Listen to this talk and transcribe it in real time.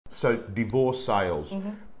so divorce sales,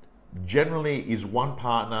 generally is one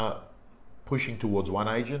partner pushing towards one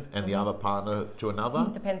agent and the other partner to another?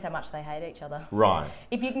 It depends how much they hate each other. Right.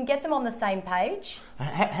 If you can get them on the same page.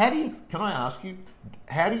 How do you, can I ask you,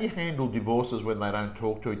 how do you handle divorces when they don't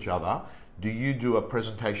talk to each other? Do you do a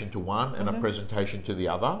presentation to one and a presentation to the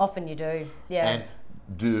other? Often you do, yeah.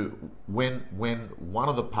 And when one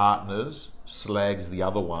of the partners slags the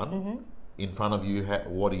other one in front of you,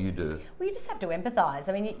 what do you do? Well, you just have to empathise.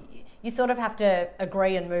 I mean, you sort of have to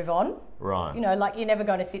agree and move on. Right. You know, like you're never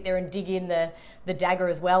going to sit there and dig in the dagger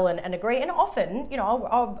as well and agree. And often, you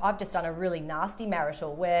know, I've just done a really nasty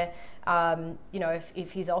marital where, you know,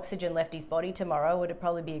 if his oxygen left his body tomorrow, it would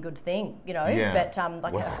probably be a good thing, you know. Yeah. But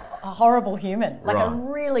like a horrible human, like Right. a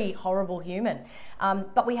really horrible human.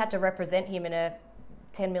 But we had to represent him in a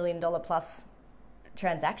 $10 million plus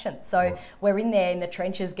transaction. So we're in there in the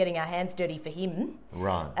trenches getting our hands dirty for him.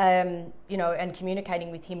 Right. You know, and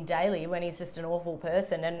communicating with him daily when he's just an awful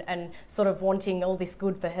person and sort of wanting all this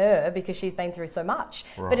good for her because she's been through so much.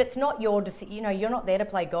 Right. But it's not your decision, you know, you're not there to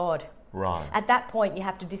play God. Right. At that point, you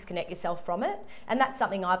have to disconnect yourself from it. And that's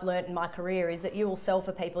something I've learned in my career is that you will sell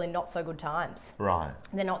for people in not so good times. Right.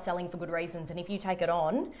 They're not selling for good reasons. And if you take it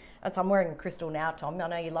on, I'm wearing a crystal now, Tom. I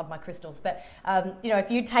know you love my crystals. But, you know,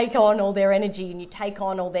 if you take on all their energy and you take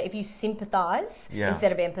on all their... If you sympathise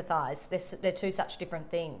instead of empathise, they're two such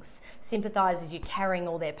different things. Sympathise is you're carrying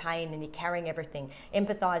all their pain and you're carrying everything.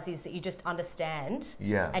 Empathise is that you just understand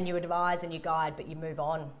and you advise and you guide, but you move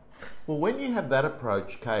on. Well, when you have that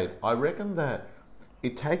approach, Kate, I reckon that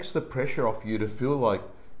it takes the pressure off you to feel like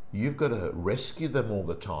you've got to rescue them all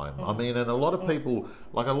the time. I mean, and a lot of people,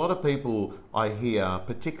 I hear,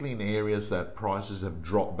 particularly in areas that prices have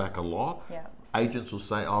dropped back a lot, agents will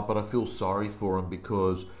say, oh, but I feel sorry for them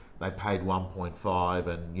because they paid 1.5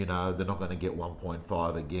 and, you know, they're not going to get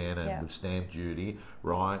 1.5 again and with stamp duty,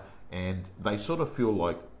 right? And they sort of feel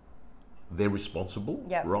like they're responsible,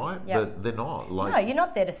 right? But they're not. Like, no, you're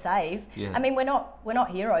not there to save. Yeah. I mean, we're not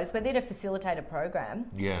heroes. We're there to facilitate a program.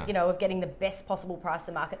 Yeah. You know, of getting the best possible price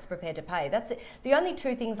the market's prepared to pay. That's it. The only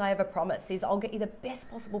two things I ever promise is I'll get you the best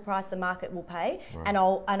possible price the market will pay, and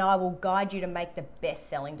I will guide you to make the best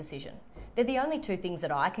selling decision. They're the only two things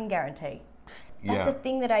that I can guarantee. That's the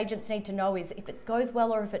thing that agents need to know is if it goes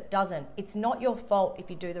well or if it doesn't. It's not your fault if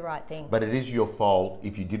you do the right thing. But it is your fault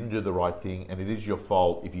if you didn't do the right thing, and it is your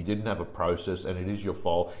fault if you didn't have a process, and it is your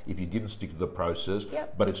fault if you didn't stick to the process.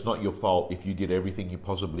 But it's not your fault if you did everything you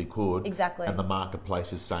possibly could. Exactly. And the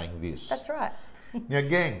marketplace is saying this. That's right. Now,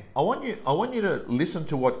 gang, I want you to listen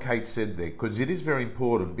to what Kate said there, because it is very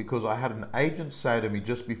important. Because I had an agent say to me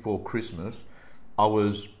just before Christmas, I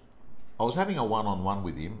was having a one-on-one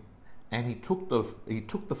with him. And he took the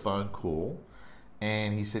phone call,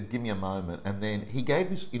 and he said, "Give me a moment." And then he gave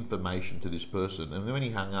this information to this person. And then when he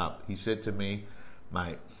hung up, he said to me,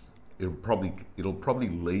 "Mate, it'll probably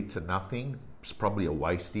lead to nothing. It's probably a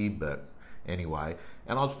wastie, but anyway."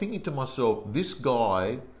 And I was thinking to myself, this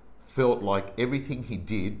guy felt like everything he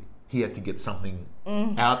did, he had to get something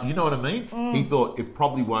out. You know what I mean? He thought it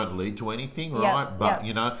probably won't lead to anything, right? But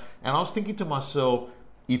you know, and I was thinking to myself,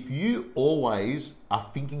 if you always are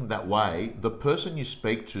thinking that way, the person you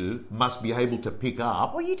speak to must be able to pick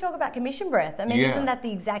up. Well, you talk about commission breath. I mean, isn't that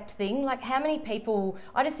the exact thing? Like, how many people...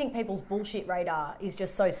 I just think people's bullshit radar is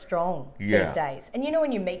just so strong these days. And you know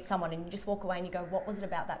when you meet someone and you just walk away and you go, what was it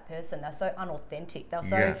about that person? They're so unauthentic. They're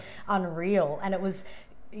so unreal. And it was...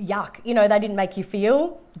 yuck, you know, they didn't make you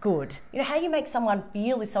feel good. You know, how you make someone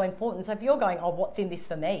feel is so important. So if you're going, oh, what's in this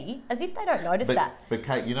for me? As if they don't notice that. But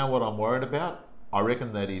Kate, you know what I'm worried about? I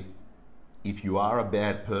reckon that if you are a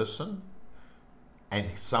bad person and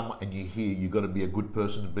you hear you've got to be a good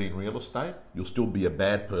person to be in real estate, you'll still be a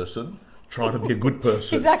bad person trying to be a good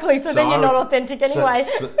person. Exactly, so then you're not authentic anyway.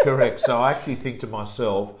 Correct. So I actually think to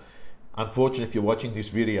myself, unfortunately, if you're watching this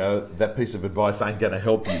video, that piece of advice ain't going to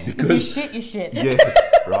help you because... you shit. Yes,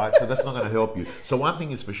 right? So that's not going to help you. So one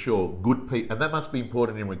thing is for sure, good people, and that must be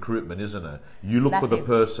important in recruitment, isn't it? You look for the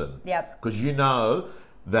person. Yep. Because you know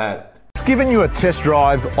that... It's given you a test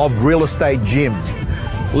drive of Real Estate Gym.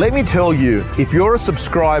 Let me tell you, if you're a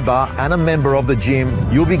subscriber and a member of the gym,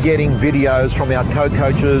 you'll be getting videos from our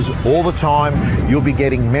co-coaches all the time. You'll be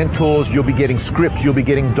getting mentors, you'll be getting scripts, you'll be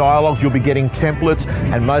getting dialogues, you'll be getting templates,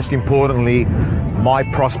 and most importantly, My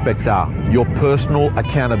Prospector, your personal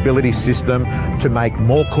accountability system to make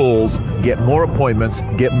more calls, get more appointments,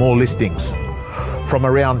 get more listings. From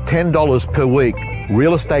around $10 per week,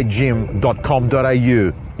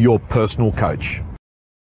 realestategym.com.au, your personal coach.